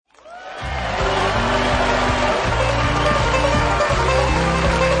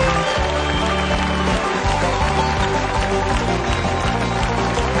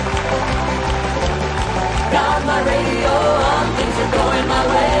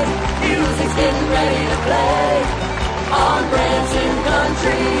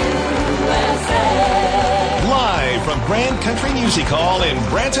country music hall in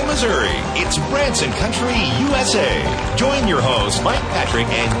Branson, Missouri. It's Branson Country USA. Join your hosts, Mike Patrick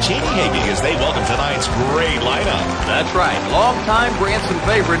and Jamie Hagee, as they welcome tonight's great lineup. That's right. Longtime Branson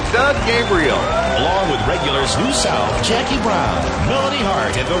favorite, Doug Gabriel. Along with regulars New South, Jackie Brown, Melody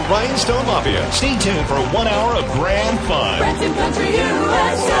Hart, and the Rhinestone Mafia. Stay tuned for 1 hour of grand fun. Branson Country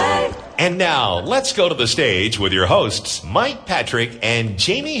USA. And now, let's go to the stage with your hosts, Mike Patrick and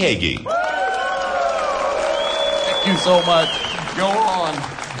Jamie Hagee. Thank you so much. Go on.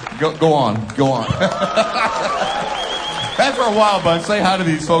 Go on. After a while, bud, say hi to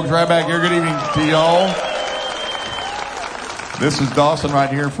these folks right back here. Good evening to y'all. This is Dawson right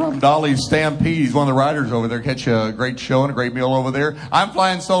here from Dolly's Stampede. He's one of the riders over there. Catch a great show and a great meal over there. I'm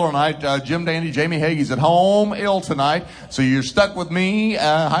flying solo tonight. Jim Dandy, Jamie Hagee's at home ill tonight. So you're stuck with me.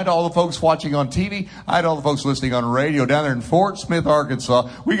 Hi to all the folks watching on TV. Hi to all the folks listening on radio down there in Fort Smith, Arkansas.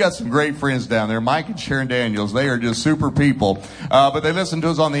 We got some great friends down there. Mike and Sharon Daniels. They are just super people. But they listen to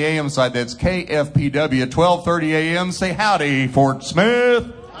us on the AM side. That's KFPW at 12:30 a.m. Say howdy, Fort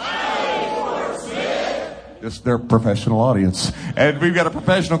Smith. Just their professional audience. And we've got a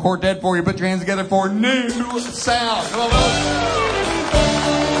professional quartet for you. Put your hands together for New Sound. Come on, folks.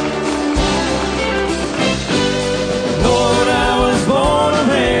 Lord, I was born a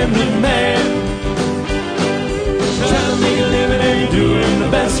rambling man, trying to make a living and doing the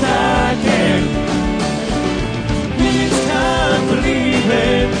best I can. It's time for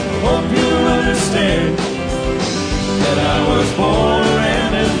leaving. Hope you understand that I was born a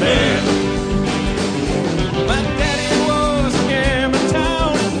rambling man. My daddy was a gambling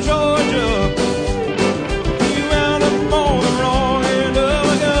town in Georgia. He wound up on the wrong end of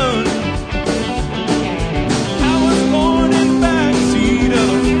a gun. I was born in the backseat of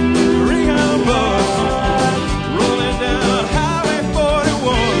a Greyhound bus, rolling down Highway 41.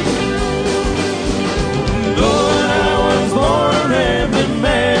 Lord, I was born a rambling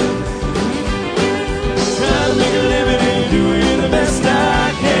man, trying to make a living and doing the best I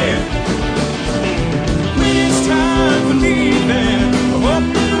can. Time for leaving. I hope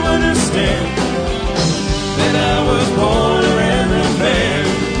you understand that I was born a rambling man.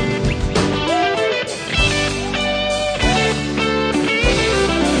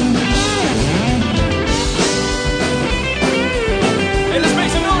 Hey, let's make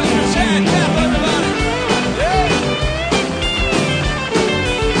some noise for Chad Cap, everybody.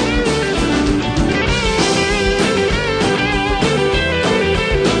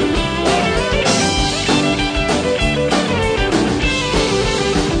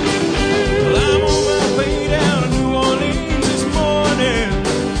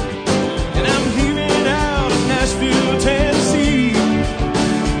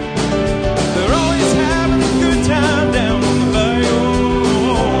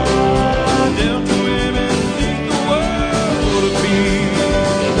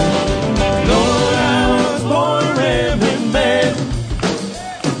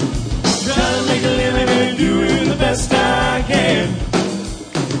 Best I can.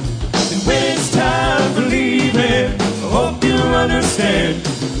 And when it's time for leaving, I hope you understand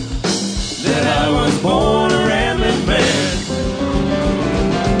that I was born a rambling man.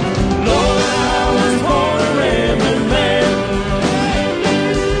 Lord, I was born a rambling man,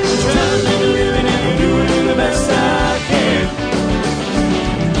 trying to make a living and doing the best I can.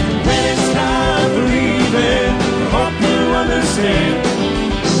 When it's time for leaving, I hope you understand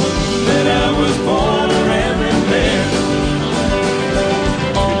that I was born a rambling man.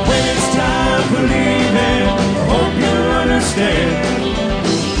 When it's time for leaving, I hope you understand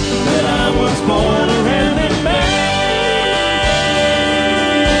that I was born a rambling man.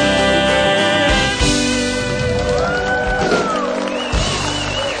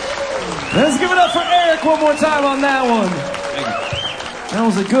 Let's give it up for Eric one more time on that one. That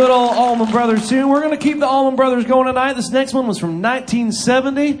was a good old Allman Brothers tune. We're going to keep the Allman Brothers going tonight. This next one was from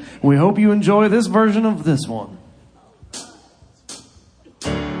 1970. We hope you enjoy this version of this one.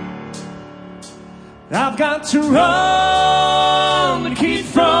 I've got to run to keep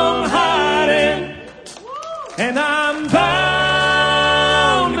from hiding, and I'm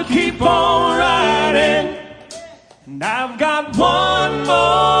bound to keep on riding. And I've got one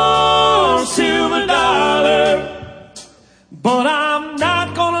more silver dollar, but I'm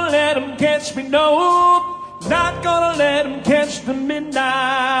not gonna let them catch me, no. Not gonna let them catch the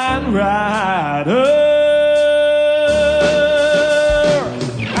midnight rider.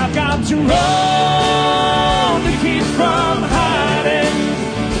 I've got to run to keep from hiding,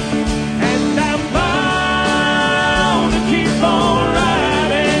 and I'm bound to keep on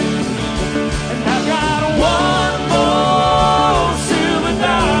riding. And I've got one more silver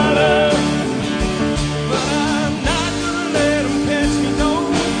dollar, but I'm not gonna let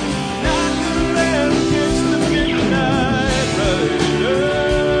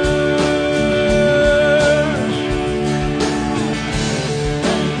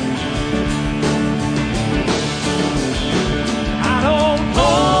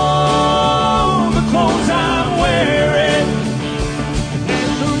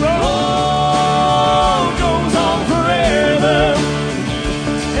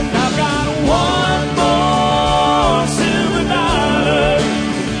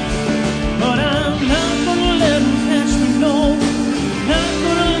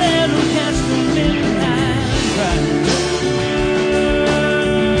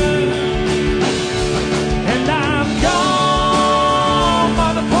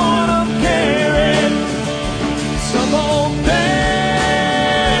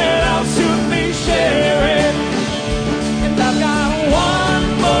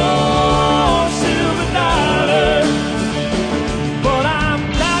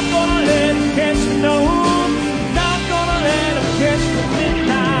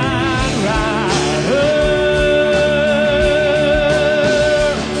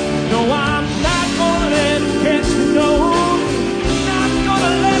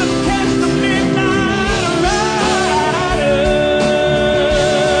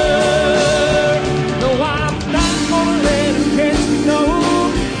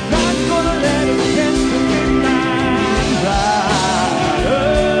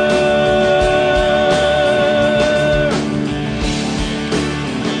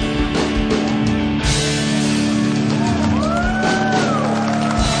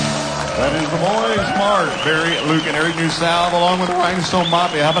Smart, Barry, Luke, and Eric New South, along with the Rhinestone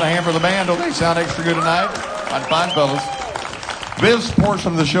Mafia. How about a hand for the band? Don't they sound extra good tonight? Fine, fellas. This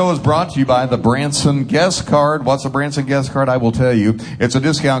portion of the show is brought to you by the Branson Guest Card. What's a Branson Guest Card? I will tell you. It's a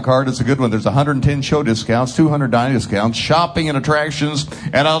discount card. It's a good one. There's 110 show discounts, 200 dining discounts, shopping and attractions,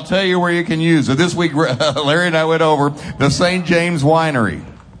 and I'll tell you where you can use it. This week, Larry and I went over the St. James Winery.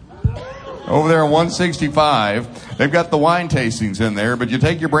 Over there on 165, they've got the wine tastings in there, but you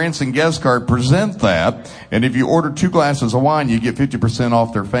take your Branson Guest Card, present that, and if you order 2 glasses of wine, you get 50%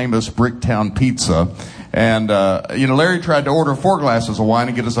 off their famous Bricktown pizza. And, Larry tried to order 4 glasses of wine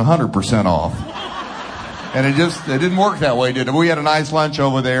and get us 100% off. And it didn't work that way, did it? We had a nice lunch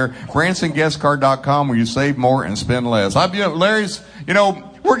over there. BransonGuestCard.com, where you save more and spend less. Larry's,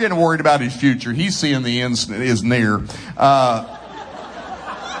 we're getting worried about his future. He's seeing the end is near.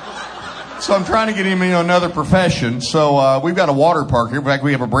 So I'm trying to get him another profession. So we've got a water park here. In fact,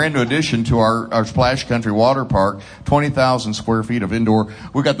 we have a brand new addition to our Splash Country water park, 20,000 square feet of indoor.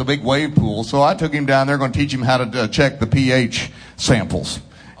 We've got the big wave pool. So I took him down there, going to teach him how to check the pH samples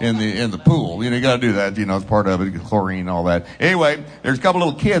in the pool. You got to do that. It's part of it, chlorine, all that. Anyway, there's a couple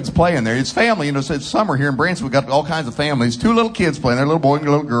little kids playing there. It's family. It's summer here in Branson. We've got all kinds of families. 2 little kids playing there, a little boy and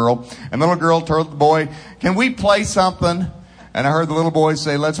a little girl. And the little girl told the boy, "Can we play something?" And I heard the little boy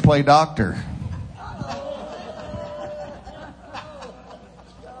say, "Let's play doctor."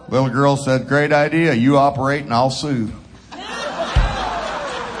 Little girl said, "Great idea. You operate and I'll sue."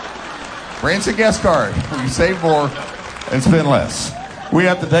 Branson Guest Card. You save more and spend less. We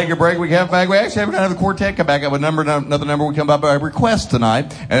have to take a break. We actually have another quartet come back up with another number. We come up by request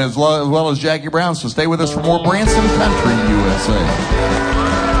tonight, and as well as Jackie Brown. So stay with us for more Branson Country USA.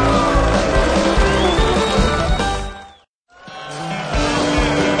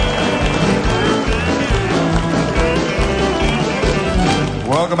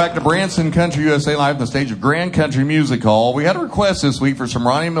 Welcome back to Branson Country USA, live on the stage of Grand Country Music Hall. We had a request this week for some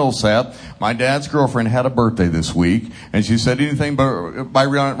Ronnie Millsap. My dad's girlfriend had a birthday this week, and she said anything by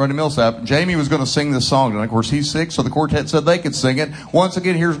Ronnie Millsap. Jamie was going to sing this song, and of course he's sick, so the quartet said they could sing it. Once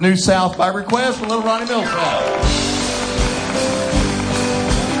again, here's New South by request for little Ronnie Millsap.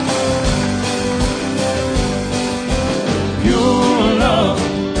 Pure love,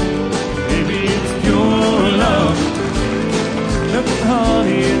 baby, it's pure love. Nothing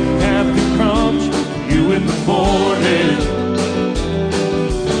honey and Captain Crunch, you in the morning.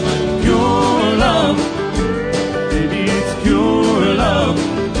 Pure love, baby, it's pure love.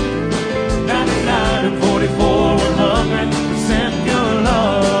 99 and 44, 100% pure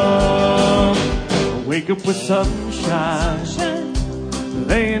love. I wake up with sunshine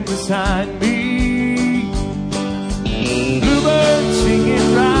laying beside me. Bluebird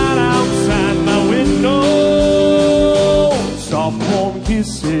singing right outside my window. Soft warm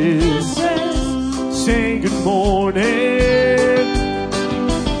kisses say good morning.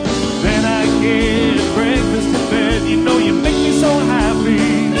 Then I get breakfast in bed. You make me so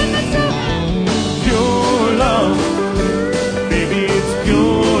happy. Pure love, baby, it's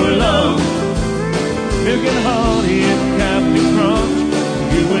pure love. Milk and honey and Captain Crunch,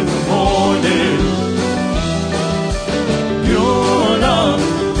 you in the morning. Pure love,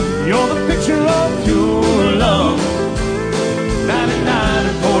 you're the picture of pure love. 99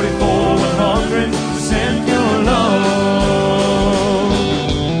 and 44, 100% pure love.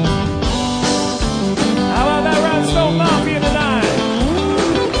 How about that Rhinestone Mafia tonight?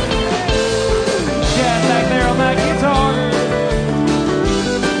 Yeah, back there on that guitar.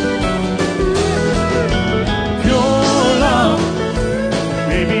 Pure love,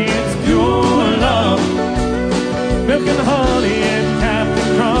 baby, it's pure love. Milk and honey and Captain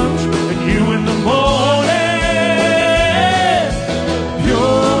Crunch, and you in the morning.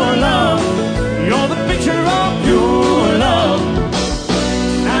 Pure love, you're the picture of pure love.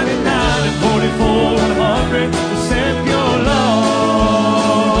 99 and 44, 100% pure love.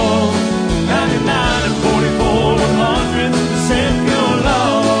 99 and 44, 100% pure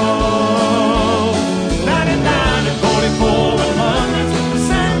love. 99 and 44,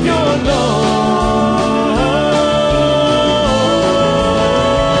 100% pure love.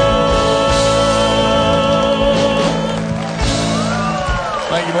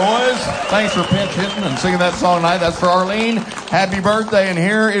 Thank you, boys. Thanks for pinch hitting and singing that song tonight. That's for Arlene. Happy birthday. And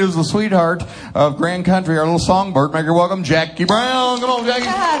here is the sweetheart of Grand Country, our little songbird. Make her welcome, Jackie Brown. Come on, Jackie.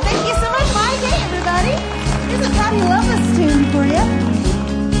 Thank you so much, Mike. Hey, everybody. Here's a Patty Loveless tune for you.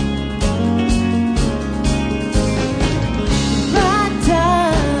 Right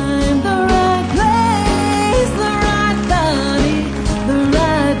time, the right place, the right body, the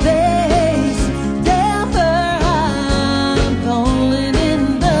right place. Tell her I'm falling in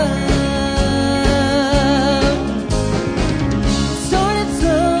love.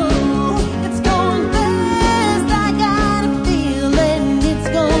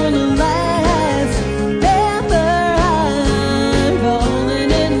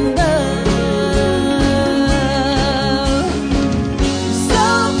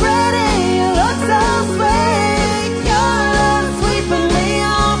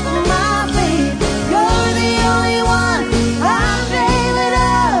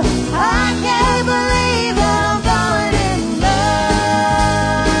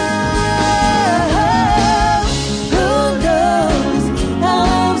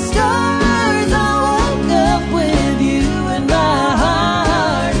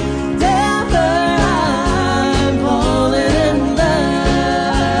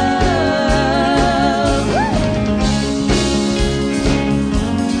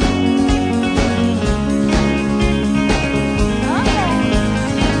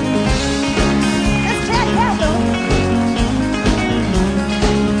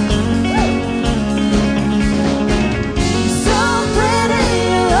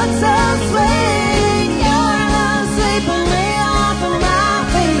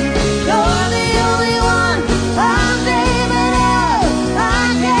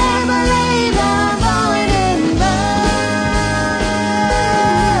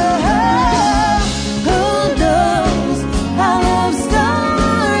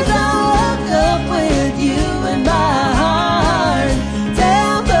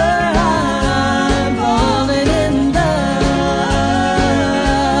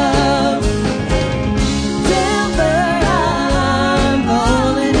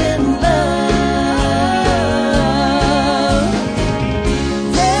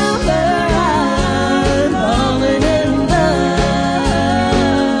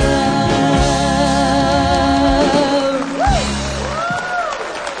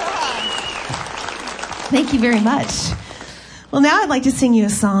 Thank you very much. Well, now I'd like to sing you a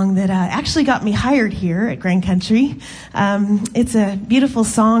song that actually got me hired here at Grand Country. It's a beautiful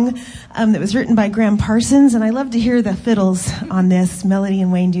song that was written by Graham Parsons, and I love to hear the fiddles on this. Melody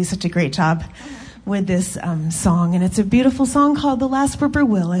and Wayne do such a great job with this song, and it's a beautiful song called The Last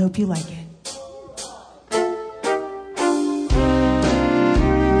Whippoorwill. I hope you like it.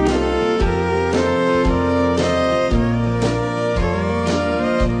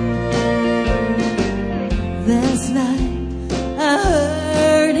 Last night I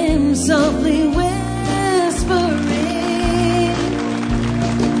heard him softly whispering,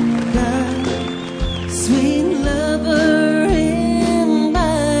 the sweet lover in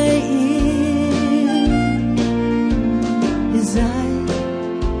my ear. As I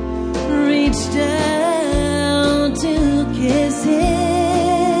reached out to kiss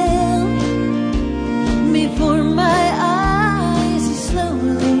him, before my eyes he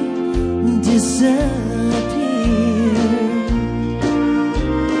slowly disappeared.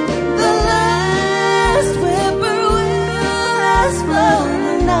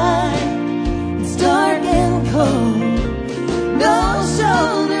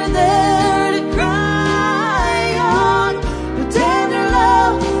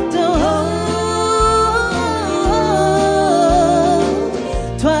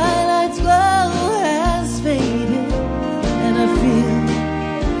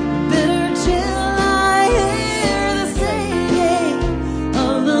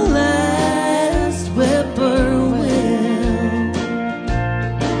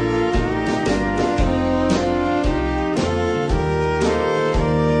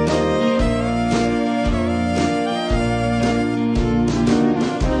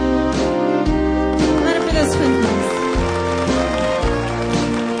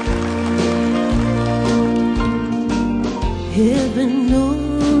 Heaven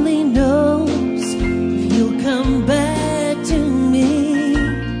only knows if you'll come back to me.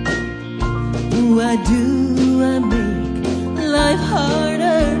 Why do I make life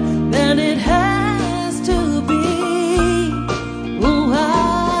harder than it has to be? Oh,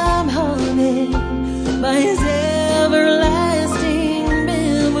 I'm haunted by his everlasting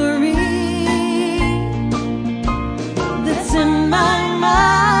memory that's in my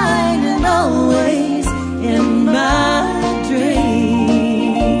mind and always in my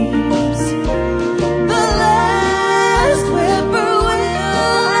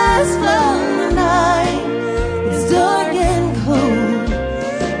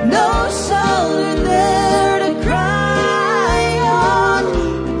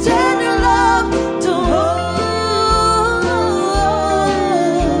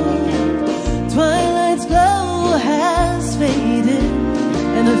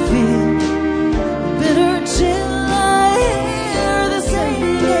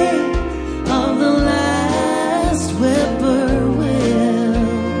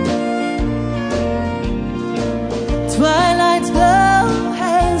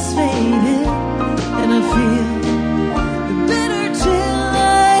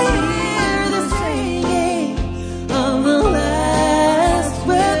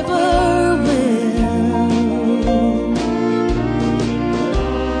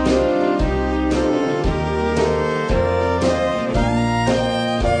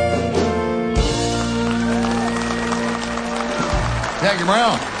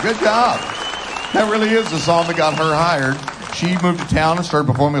Good job. That really is the song that got her hired. She moved to town and started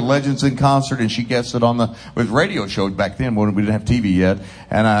performing Legends in Concert, and she guested on the radio show back then when we didn't have TV yet.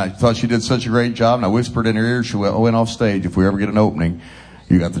 And I thought she did such a great job, and I whispered in her ear, she went off stage, if we ever get an opening,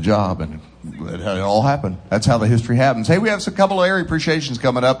 you got the job. And it all happened. That's how the history happens. Hey, we have a couple of area appreciations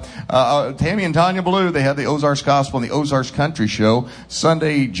coming up. Tammy and Tanya Blue, they have the Ozarks Gospel and the Ozarks Country Show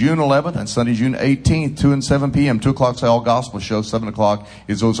Sunday, June 11th and Sunday, June 18th, 2 and 7 p.m. 2 o'clock is all gospel show. 7 o'clock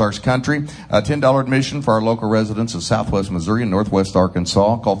is Ozarks Country. $10 admission for our local residents of Southwest Missouri and Northwest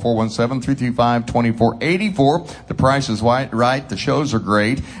Arkansas. Call 417-335-2484. The price is right. The shows are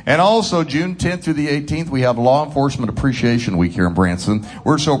great. And also, June 10th through the 18th, we have Law Enforcement Appreciation Week here in Branson.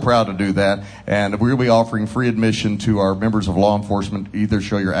 We're so proud to do that. And we're going to be offering free admission to our members of law enforcement. Either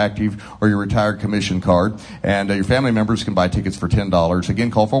show your active or your retired commission card. And your family members can buy tickets for $10. Again,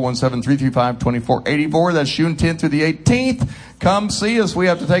 call 417-335-2484. That's June 10th through the 18th. Come see us. We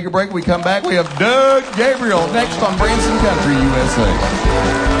have to take a break. We come back. We have Doug Gabriel next on Branson Country USA.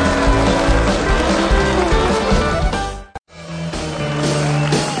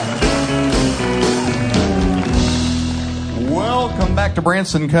 Back to to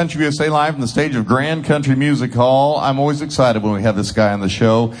Branson Country USA live from the stage of Grand Country Music Hall. I'm always excited when we have this guy on the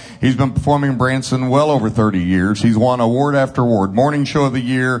show. He's been performing in Branson well over 30 years. He's won award after award. Morning Show of the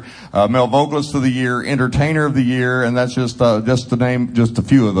Year, Male Vocalist of the Year, Entertainer of the Year, and that's just to name just a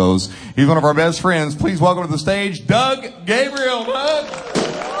few of those. He's one of our best friends. Please welcome to the stage, Doug Gabriel. Doug.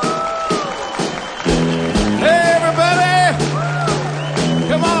 Hey, everybody.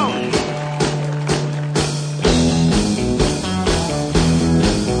 Come on.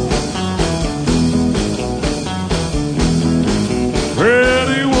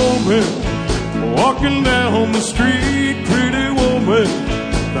 Pretty woman, walking down the street. Pretty woman,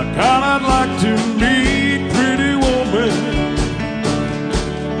 the kind I'd like to meet. Pretty woman,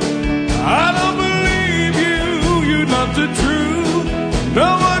 I don't believe you're not the truth. No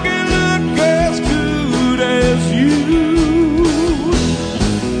one can look as good as you.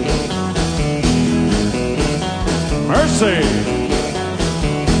 Mercy,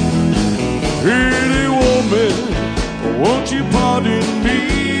 pretty woman, won't you pardon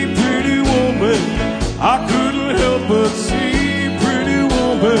me, pretty woman? I couldn't help but see, pretty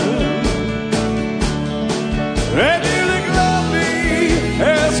woman, that you look lovely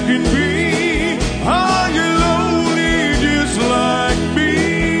as can be. Are you lonely just like me?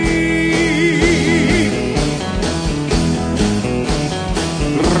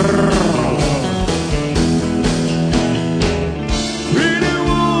 Pretty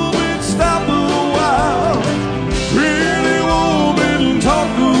woman, stop a while. Pretty woman, talk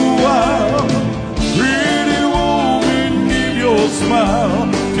a while. Pretty woman, give your smile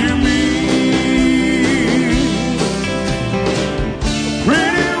to me.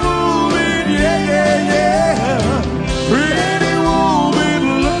 Pretty woman, yeah, yeah, yeah. Pretty woman,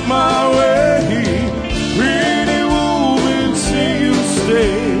 look my way. Pretty woman, say you'll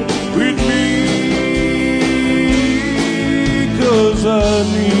stay with me. 'Cause I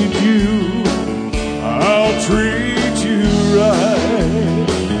need you, I'll treat you right.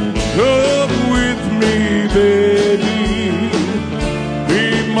 Come with me, baby, be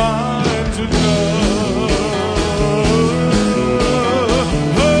mine tonight.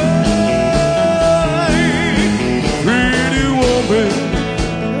 Pretty woman,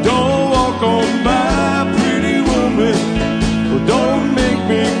 don't walk on by. Pretty woman, don't make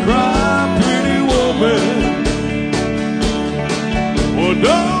me cry. Pretty woman, well,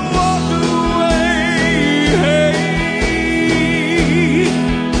 don't walk away. Hey,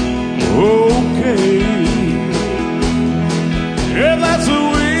 okay. Yeah, that's the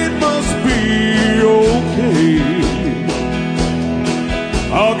way it must be. Okay,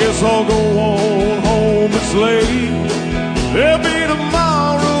 I guess I'll go on home. It's late. There'll be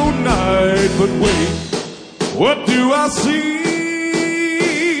tomorrow night. But wait, what do I see?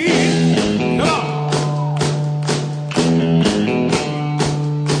 Come on.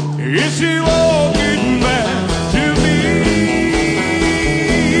 Is she walking back to me?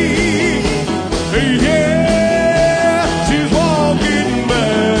 Yeah, she's walking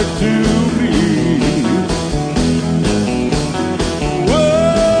back to me.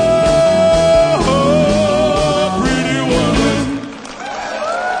 Whoa, pretty woman.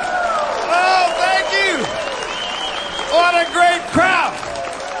 Oh, thank you. What a great crowd.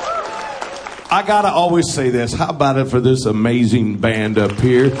 I gotta always say this. How about it for this amazing band up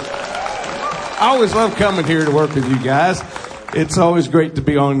here? I always love coming here to work with you guys. It's always great to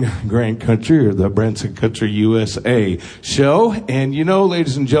be on Grand Country, or the Branson Country USA show. And you know,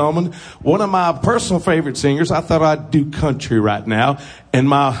 ladies and gentlemen, one of my personal favorite singers, I thought I'd do country right now. And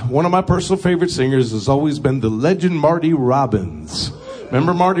one of my personal favorite singers has always been the legend Marty Robbins.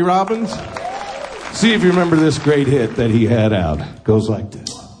 Remember Marty Robbins? See if you remember this great hit that he had out. It goes like this.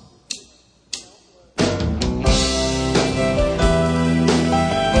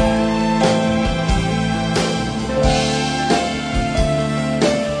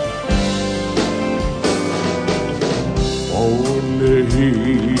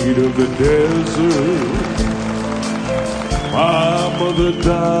 Heat of the desert, my mother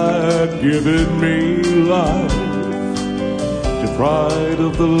died giving me life, deprived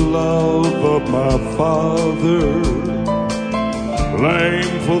of the love of my father,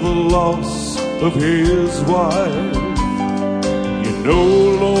 blamed for the loss of his wife. You know,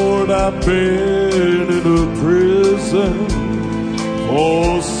 Lord, I've been in a prison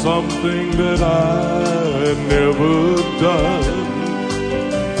for something that I never done.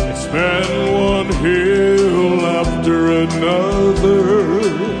 Spend one hill after another,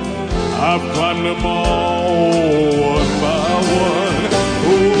 I've climbed them all one by one.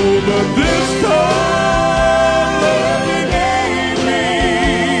 Oh, but this time, Lord, you gave me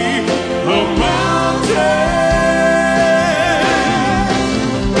the mountain.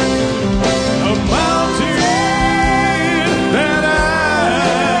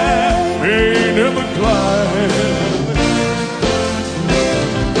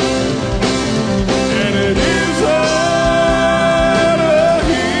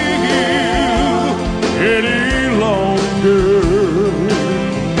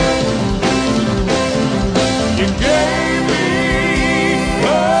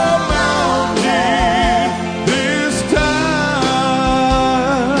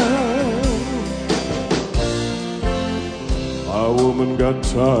 got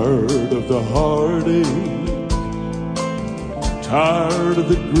tired of the heartache, tired of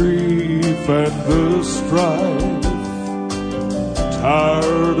the grief and the strife,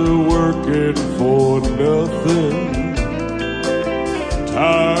 tired of working for nothing,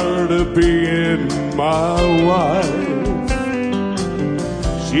 tired of being my wife.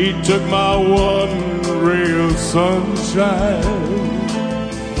 She took my one ray of sunshine,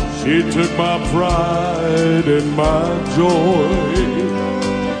 she took my pride and my joy,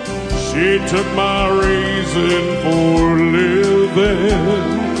 she took my reason for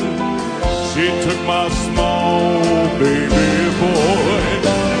living, she took my small baby boy.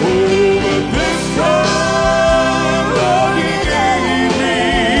 Oh, but this time Lord, he gave me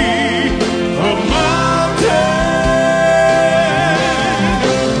a mountain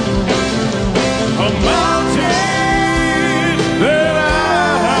that I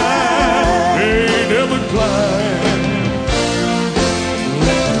may never climb.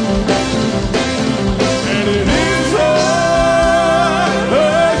 And it is a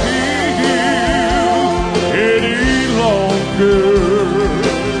hill any longer.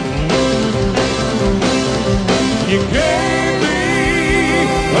 You gave me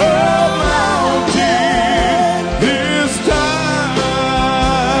a mountain this time.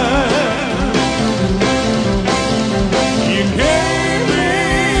 You gave me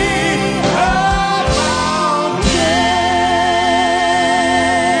a mountain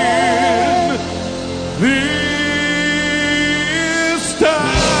this time.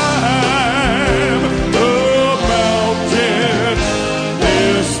 A mountain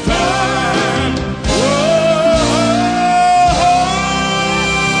this time.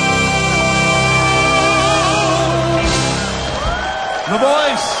 The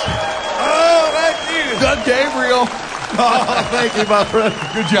voice. Oh, thank you. Doug Gabriel. Oh, thank you, my friend.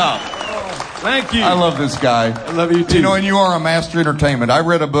 Good job. Thank you. I love this guy. I love you too. You know, and you are a master entertainment. I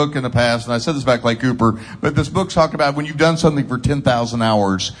read a book in the past, and I said this about Clay Cooper, but this book's talking about when you've done something for 10,000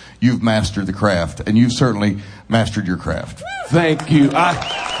 hours, you've mastered the craft, and you've certainly mastered your craft. Thank you.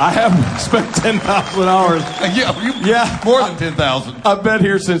 I have spent 10,000 hours. Yeah, more than 10,000. I've been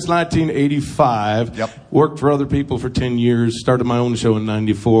here since 1985. Yep. Worked for other people for 10 years. Started my own show in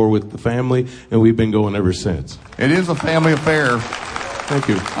 94 with the family, and we've been going ever since. It is a family affair. Thank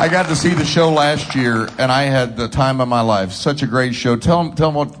you. I got to see the show last year, and I had the time of my life. Such a great show. Tell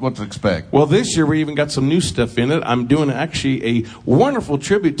them what to expect. Well, this year we even got some new stuff in it. I'm doing actually a wonderful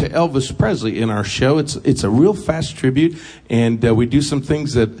tribute to Elvis Presley in our show. It's a real fast tribute, and we do some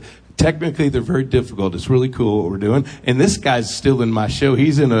things that technically they're very difficult. It's really cool what we're doing. And this guy's still in my show.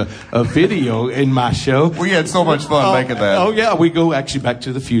 He's in a video in my show. We had so much fun making that. Oh, yeah. We go actually back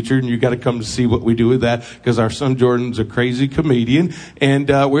to the future, and you got to come to see what we do with that because our son Jordan's a crazy comedian. And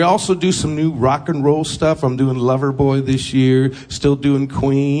we also do some new rock and roll stuff. I'm doing Loverboy this year, still doing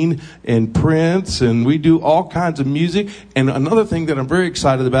Queen and Prince, and we do all kinds of music. And another thing that I'm very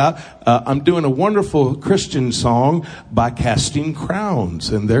excited about, I'm doing a wonderful Christian song by Casting Crowns,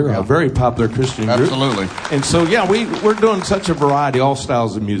 and they're a very popular Christian group. Absolutely. And so, yeah, we're doing such a variety, all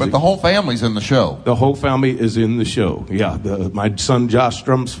styles of music. But the whole family's in the show. The whole family is in the show. Yeah, my son Josh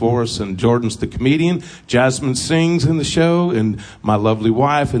drums for us, and Jordan's the comedian. Jasmine sings in the show, and my lovely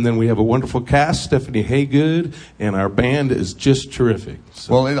wife. And then we have a wonderful cast, Stephanie Haygood, and our band is just terrific.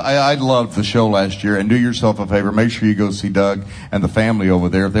 So. Well, I loved the show last year, and do yourself a favor. Make sure you go see Doug and the family over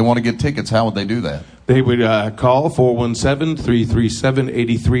there. If they want to get tickets, how would they do that? They would call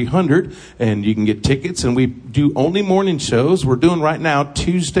 417-337-8300, and you can get tickets. And we do only morning shows. We're doing right now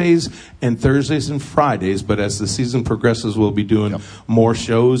Tuesdays and Thursdays and Fridays, but as the season progresses, we'll be doing more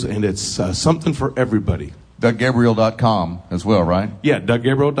shows, and it's something for everybody. DougGabriel.com as well, right? Yeah,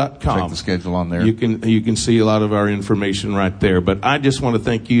 DougGabriel.com. Check the schedule on there. You can see a lot of our information right there. But I just want to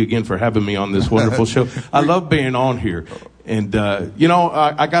thank you again for having me on this wonderful show. I love being on here. And,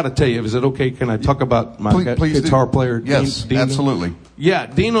 I got to tell you, is it okay? Can I talk about my guitar player? Yes, Dino? absolutely. Yeah,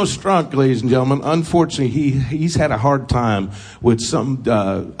 Dino Strunk, ladies and gentlemen. Unfortunately, he's had a hard time with some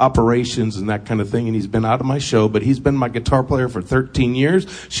operations and that kind of thing, and he's been out of my show. But he's been my guitar player for 13 years.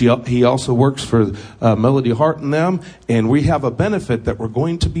 He also works for Melody Hart and them, and we have a benefit that we're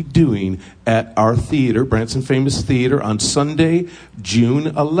going to be doing at our theater, Branson Famous Theater, on Sunday, June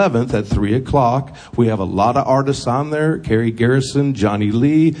 11th at 3 o'clock. We have a lot of artists on there: Carrie Garrison, Johnny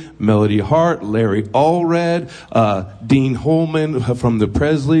Lee, Melody Hart, Larry Allred, Dean Holman from the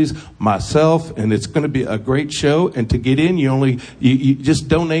Presleys, myself, and it's going to be a great show. And to get in, you just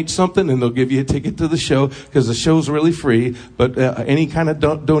donate something, and they'll give you a ticket to the show because the show's really free. But any kind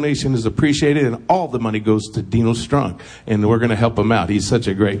of donation is appreciated, and all the money goes to Dino Strunk, and we're going to help him out. He's such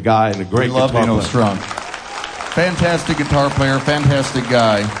a great guy and a great guitar player. Love Dino Strunk. Fantastic guitar player, fantastic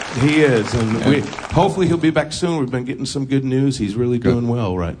guy. He is, and hopefully he'll be back soon. We've been getting some good news. He's really doing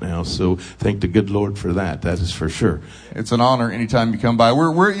well right now, so thank the good Lord for that. That is for sure. It's an honor anytime you come by.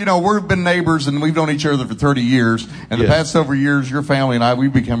 We've been neighbors and we've known each other for 30 years. And the past several years, your family and I,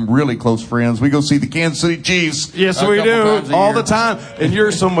 we've become really close friends. We go see the Kansas City Chiefs. Yes, we do all the time, and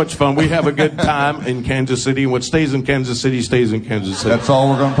you're so much fun. We have a good time in Kansas City, and what stays in Kansas City stays in Kansas City. That's all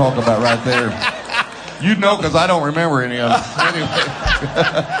we're going to talk about right there. You know, because I don't remember any of it. Anyway,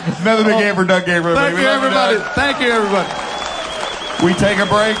 another big game for Doug Gabriel. Thank you, everybody. Thank you, everybody. We take a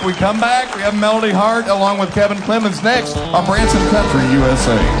break. We come back. We have Melody Hart along with Kevin Clemens next on Branson Country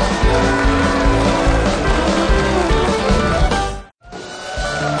USA.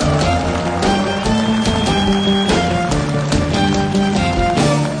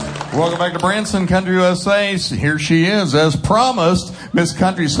 Welcome back to Branson Country USA. Here she is, as promised, Miss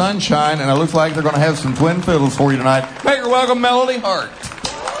Country Sunshine, and it looks like they're going to have some twin fiddles for you tonight. Make her welcome Melody Hart.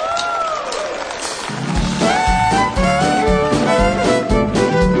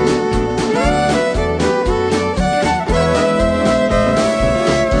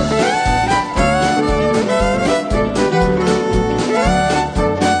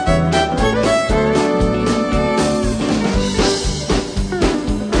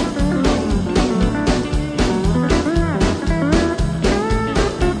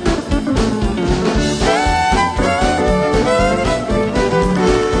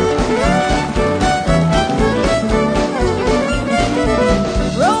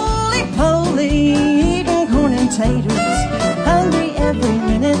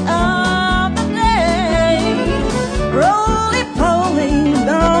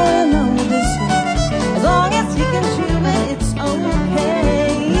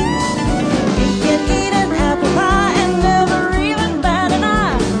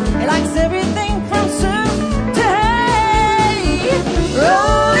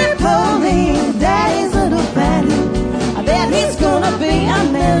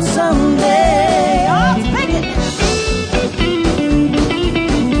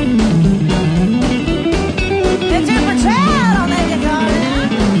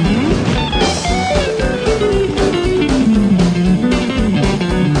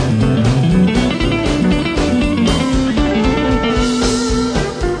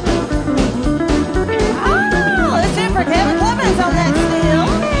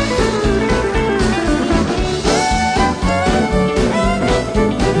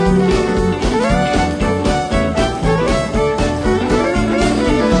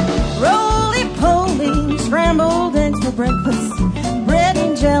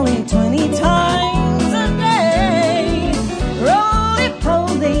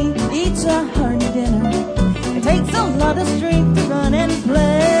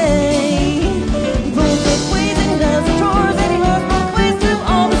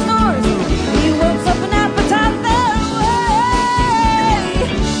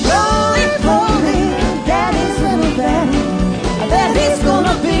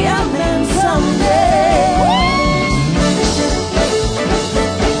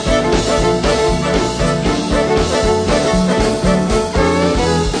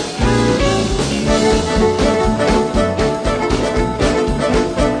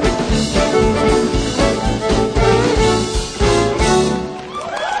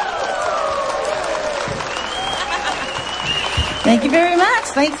 Thank you very much.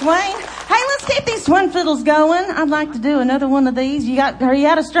 Thanks, Wayne. Hey, let's keep these twin fiddles going. I'd like to do another one of these. Are you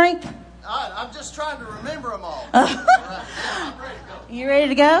out of strength? I'm just trying to remember them all. You ready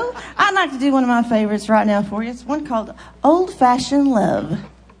to go? I'd like to do one of my favorites right now for you. It's one called Old Fashioned Love.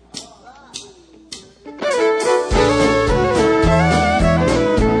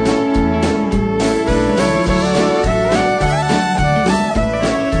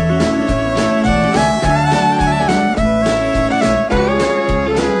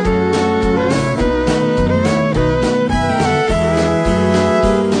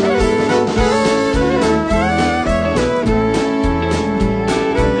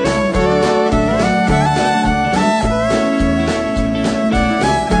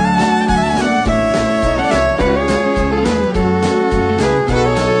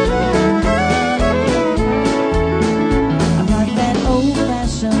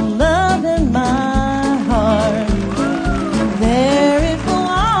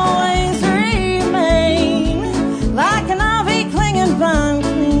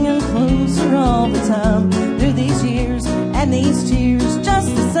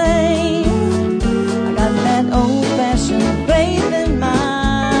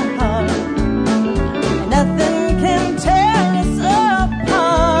 Nothing can tear us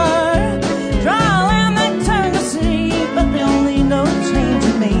apart. Draw a line that turned us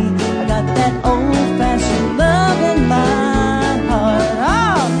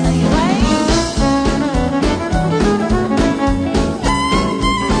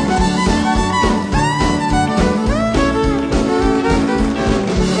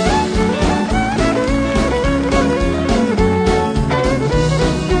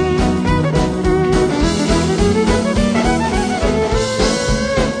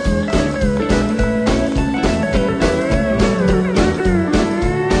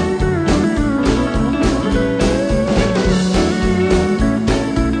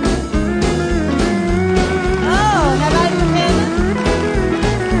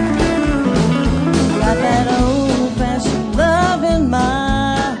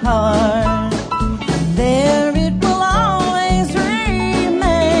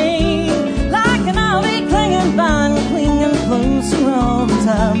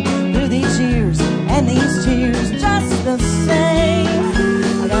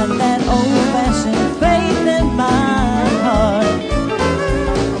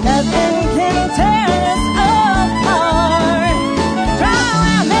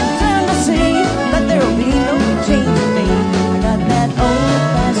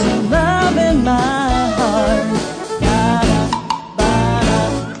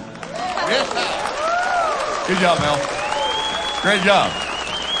job, Mel. Great job.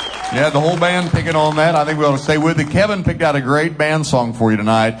 You had the whole band picking on that. I think we ought to stay with it. Kevin picked out a great band song for you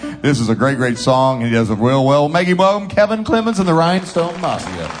tonight. This is a great, great song. He does it real well. Make him welcome Kevin Clemens and the Rhinestone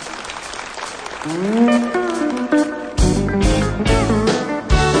Mafia.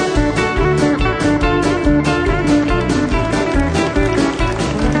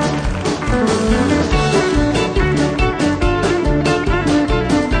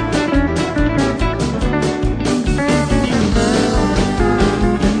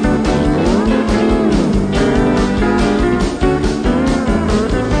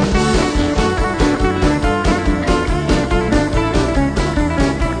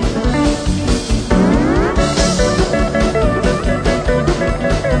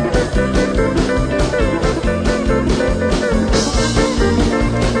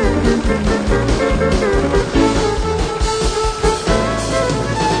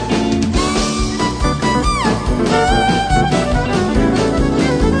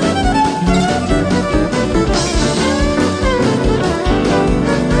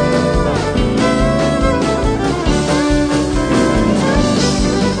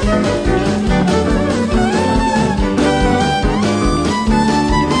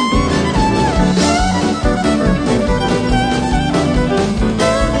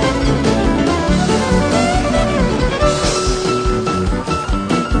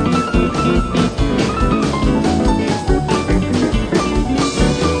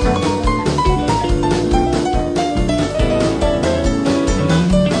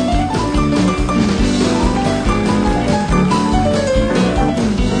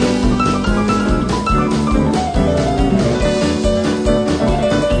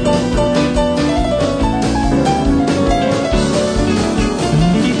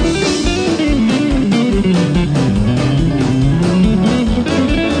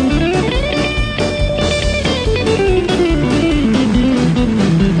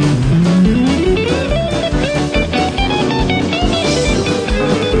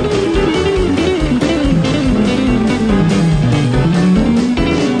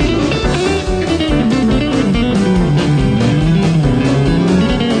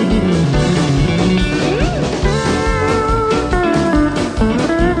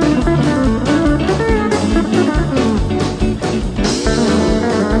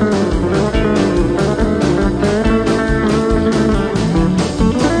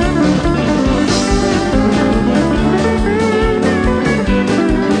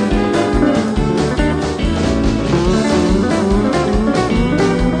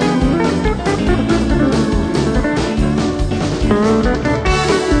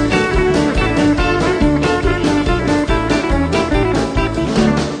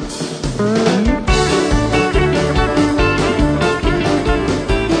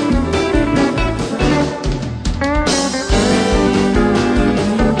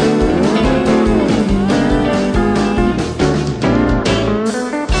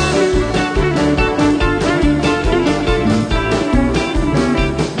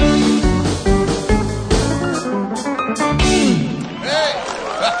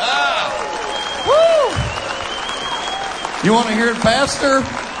 You want to hear it faster?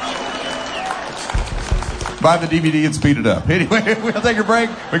 Buy the DVD and speed it up. Anyway, we'll take a break.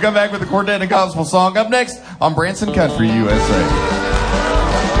 We come back with the quartet and gospel song. Up next on Branson Country USA.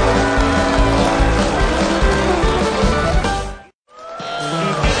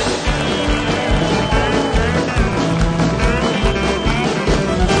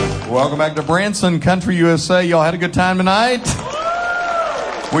 Welcome back to Branson Country USA. Y'all had a good time tonight?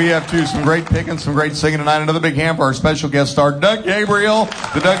 We have some great picking, some great singing tonight. Another big hand for our special guest star, Doug Gabriel.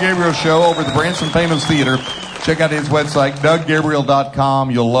 The Doug Gabriel Show over at the Branson Famous Theater. Check out his website, DougGabriel.com.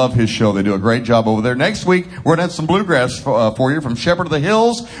 You'll love his show. They do a great job over there. Next week, we're going to have some bluegrass for you from Shepherd of the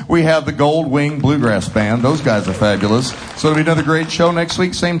Hills. We have the Gold Wing Bluegrass Band. Those guys are fabulous. So it'll be another great show next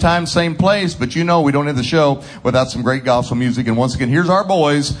week, same time, same place. But you know we don't end the show without some great gospel music. And once again, here's our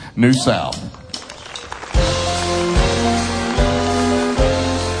boys, New South.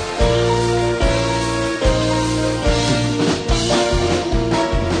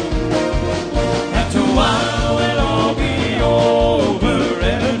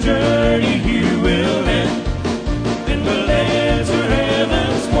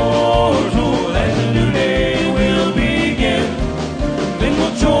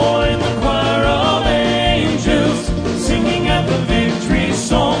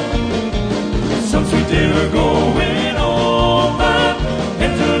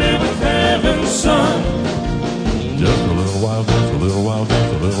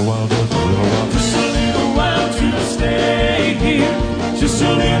 Just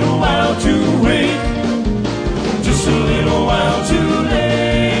a little while to wait.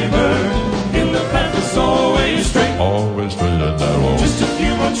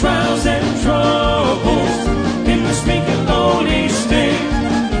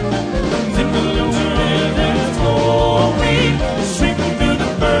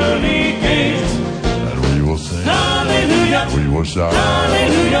 shout.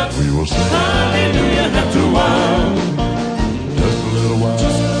 Hallelujah. We will sing. Hallelujah. After a while. Just a little while.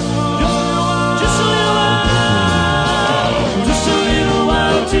 Just a little while. Just a little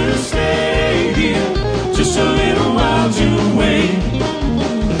while to stay here. Just a little while to wait.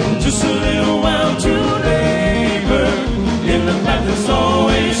 Just a little while to labor in the path that's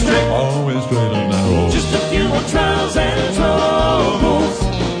always straight. Always straight and narrow. Just a few more trials and troubles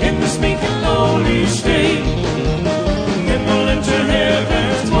in this meek and lonely state. Then we'll enter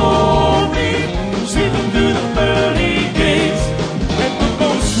heaven's glory, sweeping through the pearly gates. And we'll go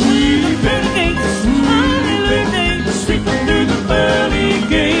sweeping, sweeping through the pearly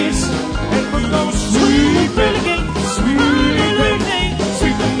gates. And we'll go sweeping,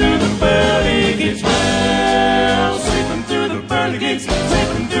 sweeping through the pearly gates. Well, sweeping through the pearly gates,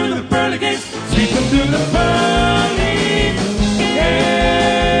 sweeping through the pearly gates, sweeping through the pearly gates.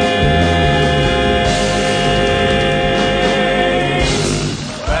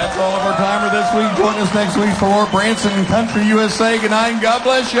 That's all of our time for this week. Join us next week for more Branson Country USA. Good night and God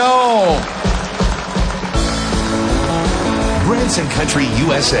bless you all. Branson Country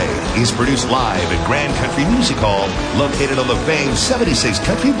USA is produced live at Grand Country Music Hall, located on the famed 76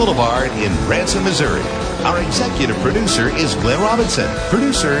 Country Boulevard in Branson, Missouri. Our executive producer is Glenn Robinson.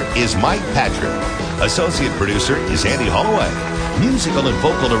 Producer is Mike Patrick. Associate producer is Andy Holloway. Musical and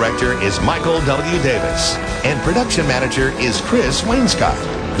vocal director is Michael W. Davis. And production manager is Chris Wainscott.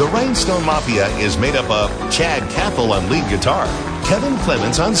 The Rhinestone Mafia is made up of Chad Cathell on lead guitar, Kevin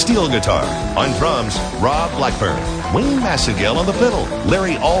Clemens on steel guitar, on drums, Rob Blackburn, Wayne Massengill on the fiddle,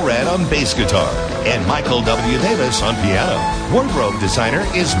 Larry Allred on bass guitar, and Michael W. Davis on piano. Wardrobe designer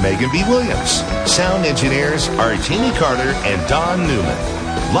is Megan B. Williams. Sound engineers are Jamie Carter and Don Newman.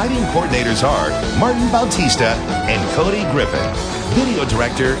 Lighting coordinators are Martin Bautista and Cody Griffin. Video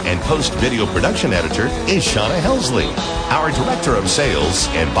director and post-video production editor is Shauna Helsley. Our director of sales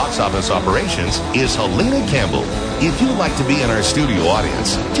and box office operations is Helena Campbell. If you'd like to be in our studio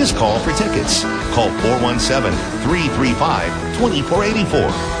audience, just call for tickets. Call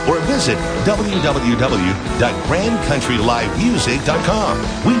 417-335-2484 or visit www.grandcountrylivemusic.com.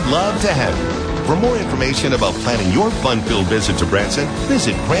 We'd love to have you. For more information about planning your fun-filled visit to Branson,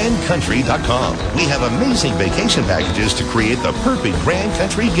 visit grandcountry.com. We have amazing vacation packages to create the perfect Grand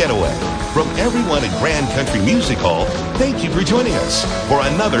Country getaway. From everyone at Grand Country Music Hall, thank you for joining us for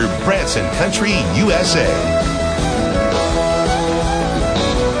another Branson Country USA.